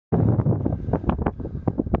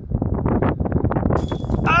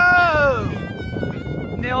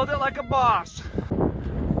nailed it like a boss.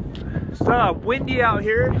 It's windy out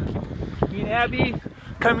here. Me and Abby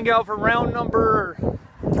coming out for round number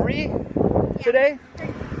 3 today.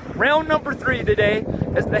 Round number 3 today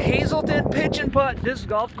is the Hazelton Pitch and Putt Disc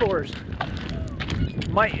Golf Course.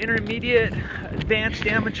 My intermediate advanced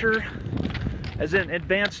amateur, as in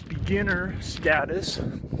advanced beginner status.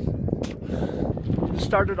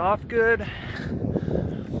 Started off good,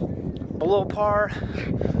 below par,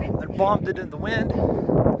 then bombed it in the wind.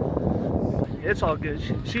 It's all good.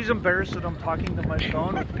 She's embarrassed that I'm talking to my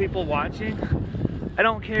phone with people watching. I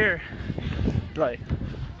don't care. Like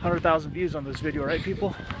 100,000 views on this video, right,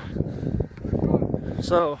 people?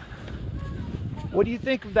 So, what do you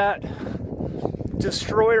think of that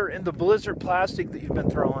destroyer in the blizzard plastic that you've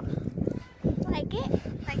been throwing? Like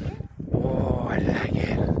it? Like it? Oh, I like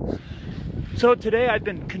it. So today I've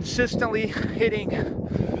been consistently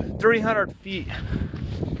hitting 300 feet.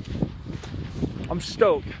 I'm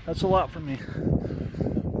stoked. That's a lot for me.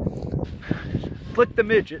 Flick the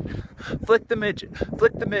midget. Flick the midget.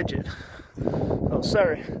 Flick the midget. Oh,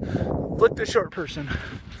 sorry. Flick the short person.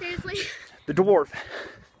 Seriously? The dwarf.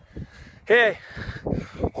 Hey,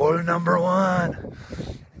 hole number 1.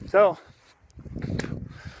 So,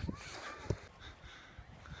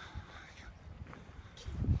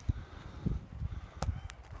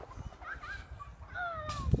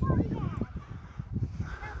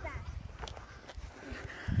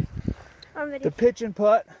 the pitch and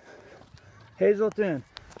putt, Hazelton,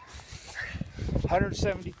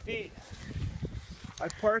 170 feet. I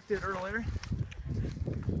parked it earlier,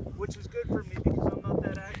 which is good for me because I'm not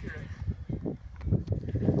that accurate.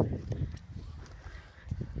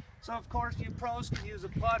 So of course you pros can use a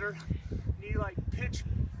putter and you like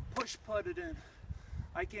push putt it in.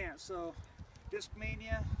 I can't, so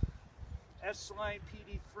Discmania, S-Line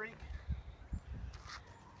PD Freak.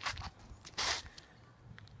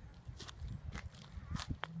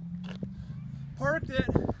 Parked it.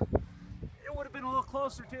 It would have been a little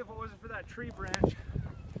closer too if it wasn't for that tree branch.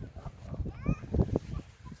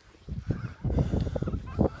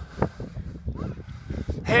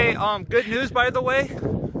 Hey, good news by the way.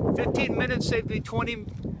 15 minutes saved me 20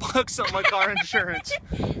 bucks on my car insurance.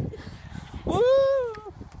 Woo!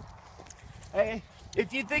 Hey,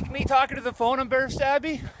 if you think me talking to the phone embarrassed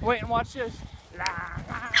Abby, wait and watch this.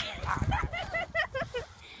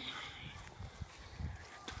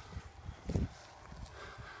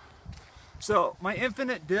 So, my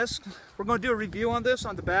infinite disc, we're going to do a review on this,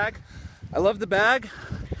 on the bag. I love the bag,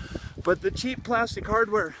 but the cheap plastic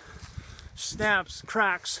hardware snaps,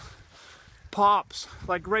 cracks, pops,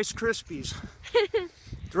 like Rice Krispies.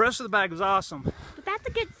 The rest of the bag is awesome. But that's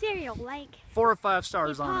a good cereal, like 4 or 5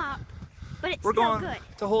 stars on pop, it. But it's We're still going good.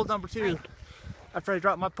 to hole number 2 Like, after I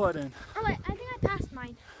drop my putt in. oh wait, I think I passed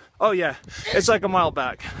mine. Oh yeah, it's like a mile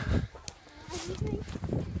back.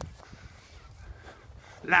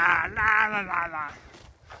 La la la la la.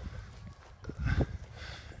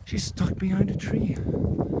 She's stuck behind a tree.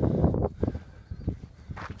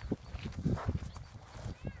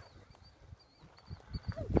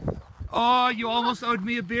 Oh, you almost owed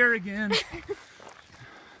me a beer again.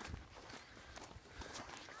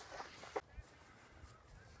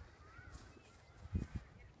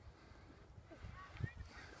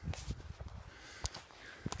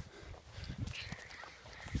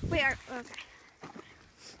 We are okay.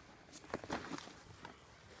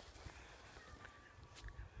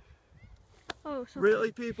 Oh, so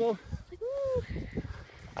Really, people? like, woo.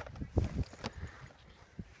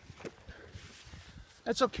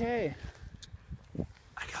 That's okay.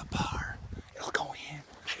 I got power. It'll go in.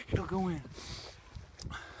 It'll go in.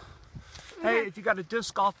 Hey, if you got a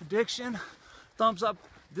disc golf addiction, thumbs up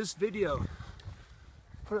this video.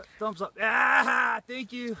 Put a thumbs up. Ah,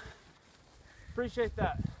 thank you. Appreciate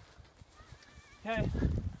that. Okay.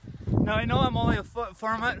 Now I know I'm only a foot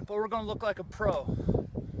from it, but we're gonna look like a pro.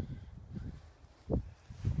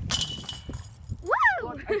 Woo!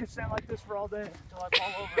 Look, I could stand like this for all day until I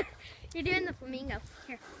fall over. You're doing the flamingo.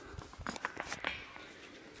 Here.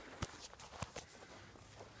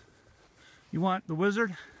 You want the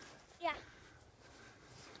wizard? Yeah.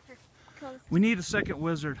 Here. Close. We need a second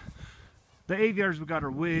wizard. The aviars we got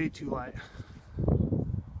are way too light.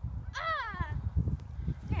 Ah!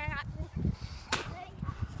 Here, I got this. Ready?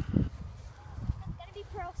 It's gonna be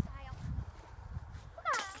pro style.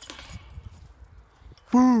 Ah!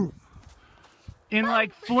 Boom! In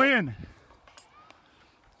like Flynn.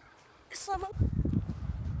 Slow-mo.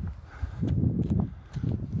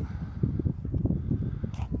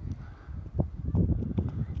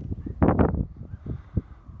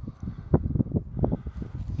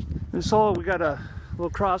 This hole we got a little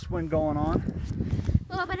crosswind going on.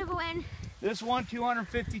 A little bit of a wind. This one,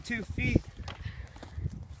 252 feet.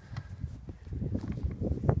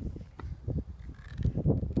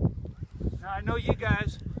 Now I know you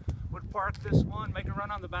guys would park this one, make a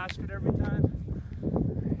run on the basket every time.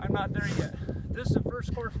 I'm not there yet. This is the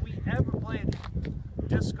first course we ever played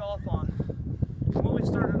disc golf on. When we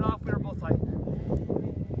started off, we were both like,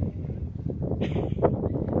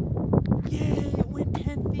 yay, it went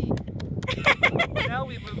 10 feet. Now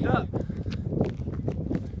we moved up.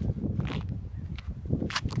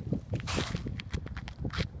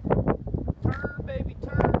 Turn, baby,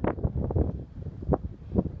 turn.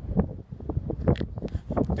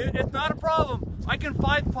 It's not a problem. I can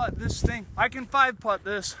 5-putt this thing. I can 5-putt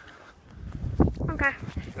this. Okay.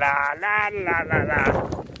 La la la la la.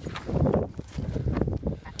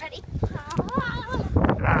 Ready? La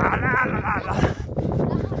la la la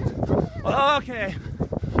la. Okay.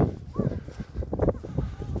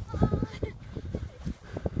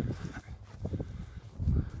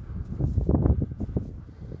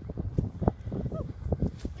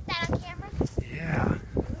 Get that on camera? Yeah.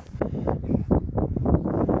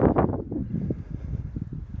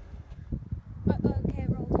 Okay,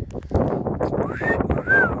 rolled.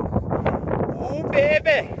 Oh,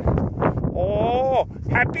 baby. Oh,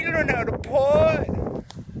 happy learning how to putt.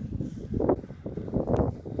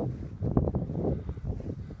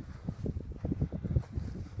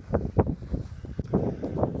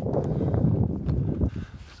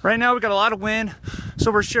 Right now we got a lot of wind,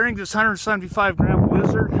 so we're sharing this 175 gram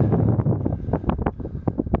Wizard.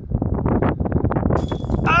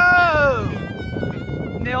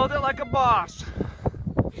 Oh! Nailed it like a boss.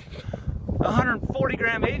 140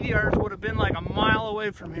 gram AVRs would have been like a mile away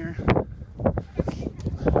from here.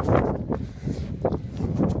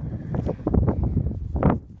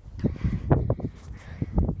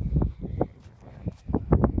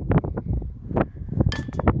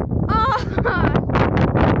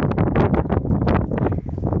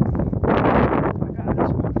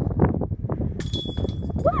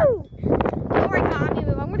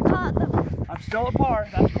 Still a par,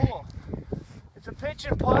 that's cool. It's a pitch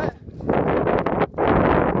and putt.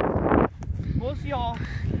 Most of y'all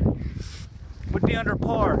would be under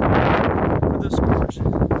par for this course,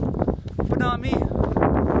 but not me.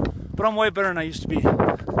 But I'm way better than I used to be.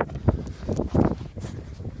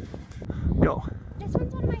 Go. This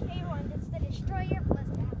one's one of my favorite ones. It's the Destroyer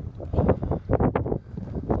Blizzard.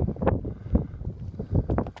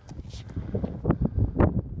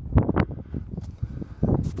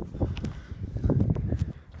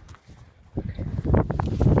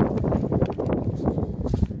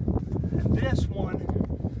 This one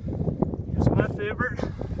is my favorite.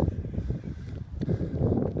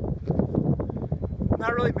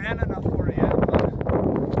 Not really man enough for it yet, but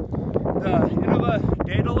the Innova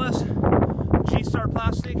Daedalus G-Star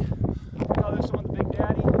plastic. I call this one the Big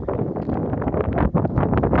Daddy.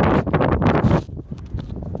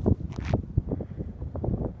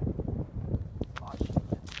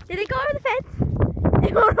 Did it go over the fence?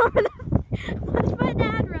 It went over the. Watch my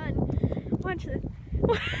dad run. Watch this.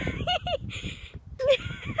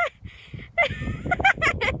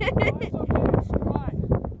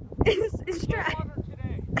 It's dry. Oh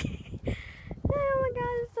my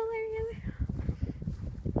god, it's hilarious.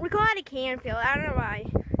 We call it a Canfield. I don't know why.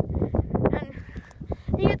 And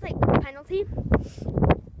I think it's like a penalty.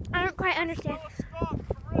 I don't quite understand.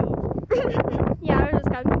 Yeah, I was just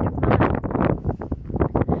gonna think it's not.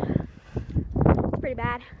 It's pretty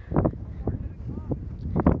bad.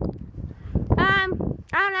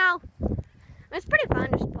 I don't know. It's pretty fun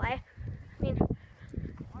just to play. I mean,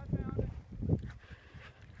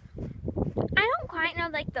 I don't quite know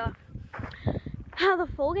like how the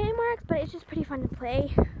full game works, but it's just pretty fun to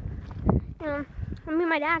play. You know, I mean,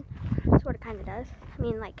 my dad sort of kind of does. I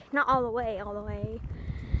mean, like not all the way,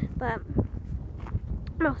 but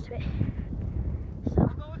most of it. So.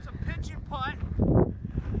 Although it's a pitch and putt,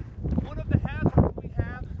 one of the hazards we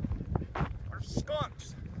have are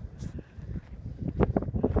skunks.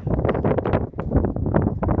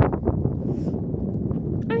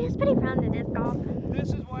 I mean, it's pretty fun to disc golf.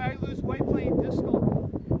 This is why I lose weight playing disc golf.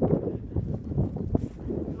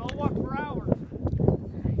 I'll walk for hours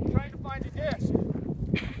trying to find a disc.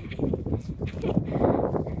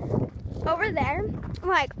 Over there,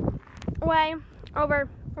 like way over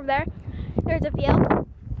there, there's a field,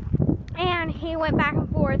 and he went back and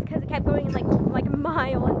forth because it kept going like a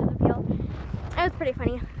mile into the field. It was pretty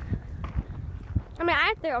funny. I mean,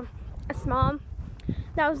 I threw a small.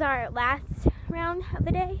 That was our last round of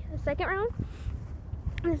the day, the second round.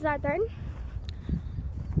 This is our third.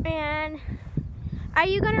 And are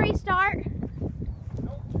you gonna restart?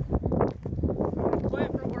 Nope. Play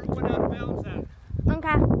bounds at.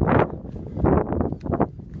 Okay.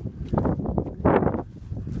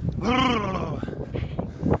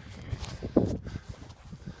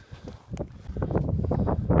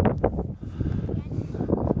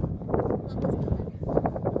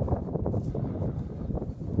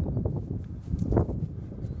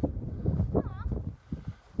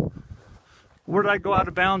 Where did I go out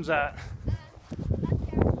of bounds at?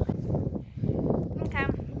 Okay.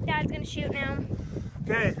 Dad's gonna shoot now.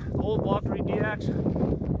 Okay, old Valkyrie DX.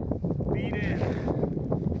 Beat in.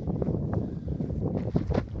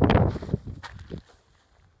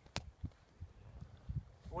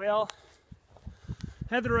 Well,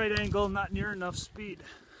 had the right angle, not near enough speed.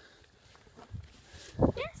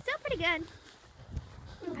 Yeah, still pretty good.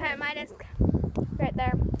 Okay, my disc right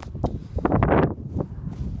there.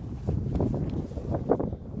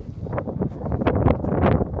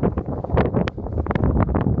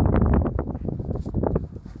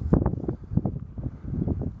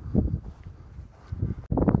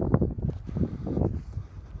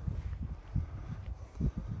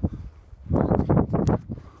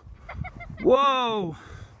 Whoa!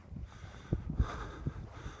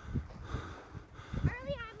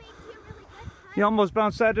 Earlier I made 2 really good cuts. You almost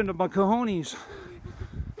bounced that into my cojones.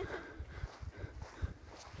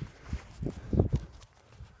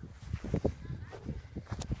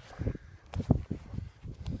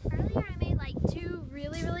 Earlier I made like 2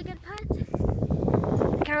 really good putts.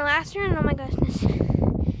 Kind of last year, and oh my goodness,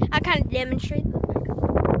 I kind of demonstrated.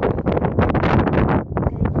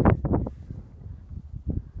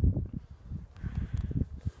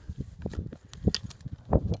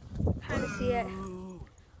 Kind of see it.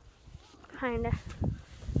 Kinda.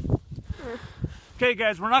 Okay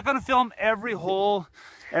guys, we're not gonna film every hole,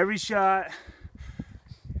 every shot.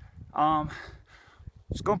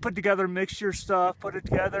 Just gonna put together mixture stuff, put it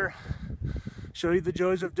together, show you the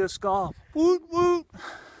joys of disc golf. Woot woot!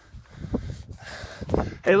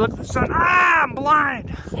 Hey, look at the sun. Ah, I'm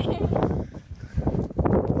blind!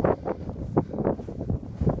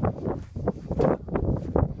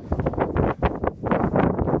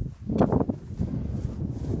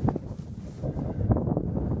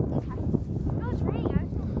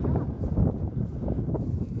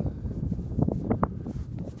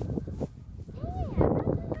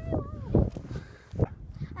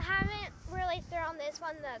 This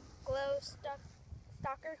one, the glow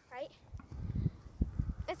stalker, right?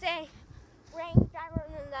 It's a range driver,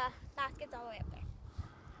 and then the basket's all the way up there.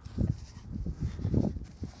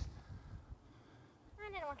 I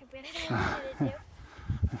didn't want to put it. I wanted to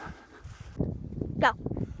do. Go.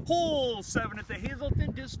 Hole 7 at the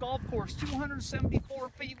Hazelton Disc Golf Course, 274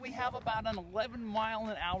 feet. We have about an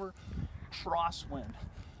 11-mile-an-hour crosswind.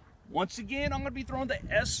 Once again, I'm going to be throwing the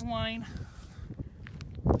S-Line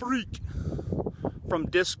Freak from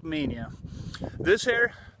Disc Mania. This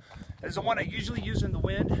here is the one I usually use in the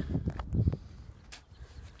wind.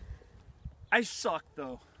 I suck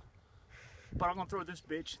though, but I'm gonna throw this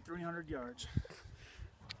bitch 300 yards.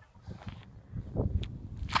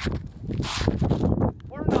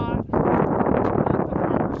 Or not.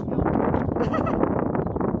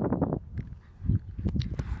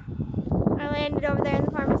 I landed over there in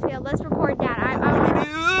the farmer's field. Let's record that. I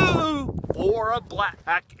do for a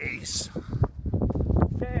black ace.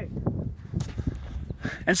 Okay.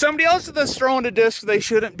 And somebody else that's throwing a disc they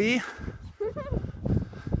shouldn't be.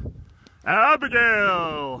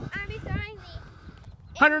 Abigail. Abby throwing the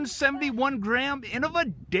 171 gram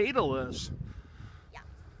Innova Daedalus. Yeah.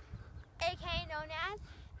 AKA known as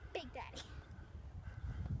Big Daddy.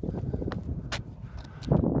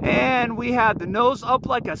 And we had the nose up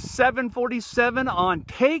like a 747 on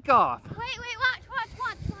takeoff. Wait, watch.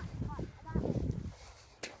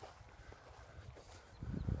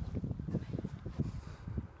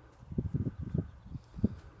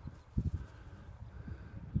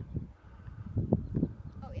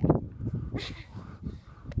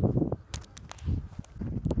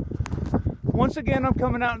 Once again, I'm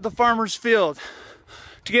coming out to the farmer's field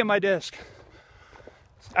to get my disc.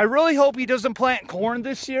 I really hope he doesn't plant corn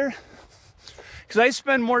this year, because I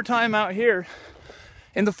spend more time out here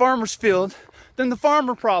in the farmer's field than the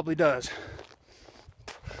farmer probably does.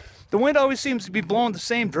 The wind always seems to be blowing the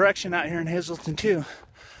same direction out here in Hazleton too.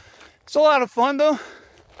 It's a lot of fun though.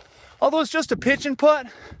 Although it's just a pitch and putt,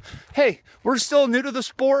 hey, we're still new to the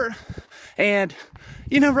sport, and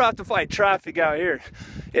you never have to fight traffic out here.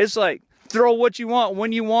 It's like, throw what you want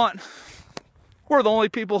when you want. We're the only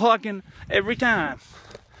people hucking every time.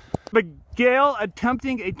 Miguel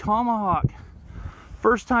attempting a tomahawk.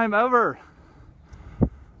 First time ever.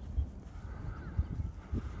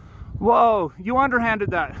 Whoa, you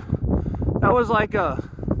underhanded that. That was like a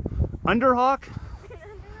Underhawk?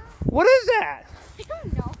 What is that? I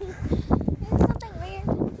don't know. It's something weird.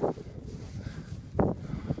 Oh,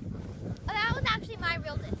 that was actually my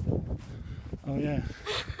real disc. Oh yeah.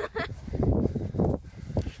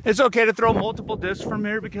 It's okay to throw multiple discs from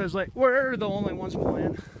here because like we're the only ones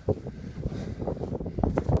playing.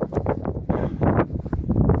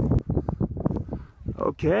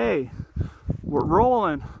 Okay, we're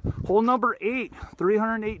rolling. Hole number 8,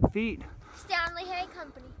 308 feet. Stanley Hay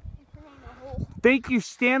Company. It's the name of the hole. Thank you,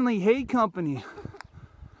 Stanley Hay Company.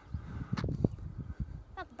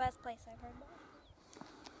 Not the best place I've heard about.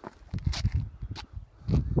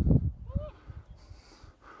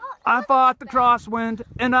 I fought the crosswind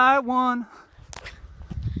and I won.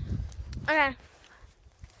 Okay.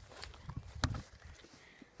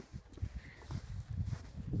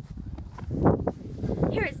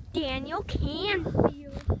 Here's Daniel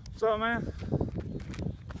Canfield. What's up, man?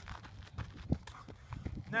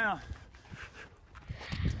 Now,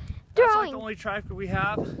 that's like the only tractor we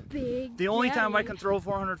have. Big The only time I jelly. can throw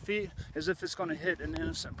 400 feet is if it's going to hit an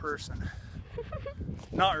innocent person.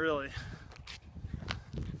 Not really.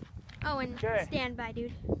 Oh, and Okay. stand by,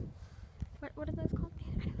 dude. What are those called?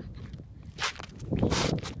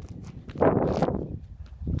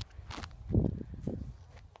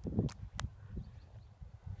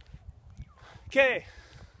 Okay.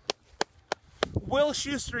 Will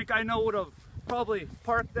Shoestreak, I know, would have probably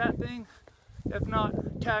parked that thing, if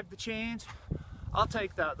not tagged the chains. I'll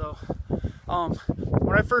take that though.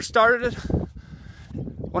 When I first started it,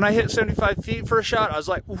 when I hit 75 feet for a shot, I was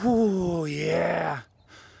like, ooh, yeah.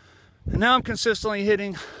 And now I'm consistently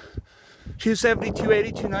hitting 270,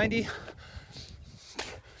 280, 290.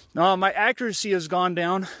 My accuracy has gone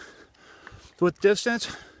down with distance,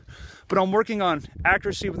 but I'm working on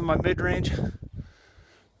accuracy with my mid-range.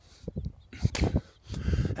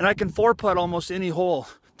 And I can 4-putt almost any hole.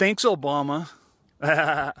 Thanks, Obama.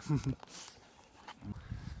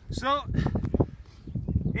 So,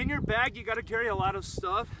 in your bag, you got to carry a lot of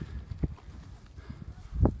stuff.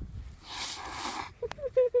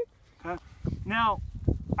 Now,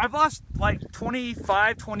 I've lost like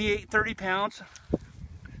 25, 28, 30 pounds.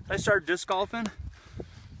 I started disc golfing.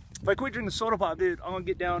 If I quit drinking soda pop, dude, I'm gonna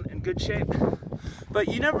get down in good shape. But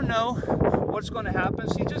you never know what's going to happen,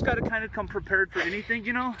 so you just got to kind of come prepared for anything,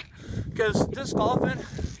 you know? Because disc golfing,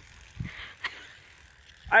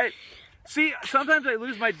 sometimes I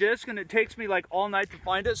lose my disc and it takes me like all night to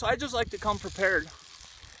find it, so I just like to come prepared.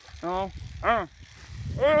 You know? I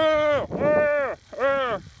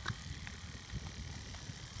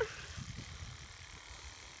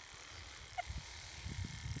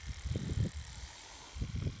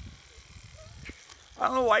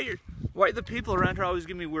don't know why the people around here always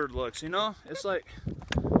give me weird looks, you know? It's like,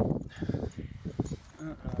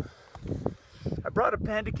 I brought a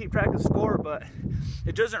pen to keep track of score, but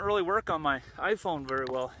it doesn't really work on my iPhone very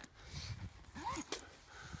well.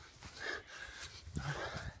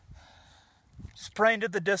 Just praying to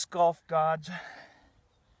the disc golf gods.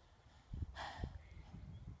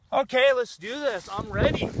 Okay, let's do this. I'm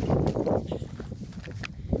ready.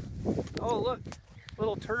 Oh, look,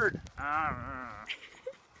 little turd.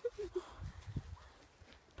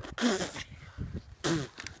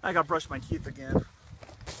 I gotta brush my teeth again.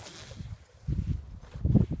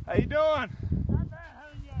 How you doing? Not bad, how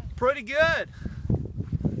are you? Pretty good.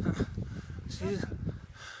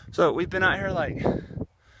 So we've been out here like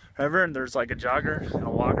forever, and there's like a jogger and a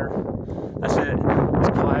walker. That's it. It's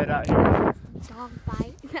quiet out here. Dog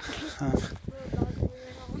bite.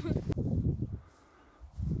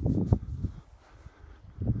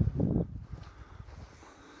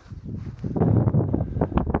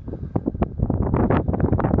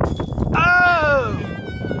 Oh!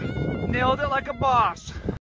 Nailed it like a boss.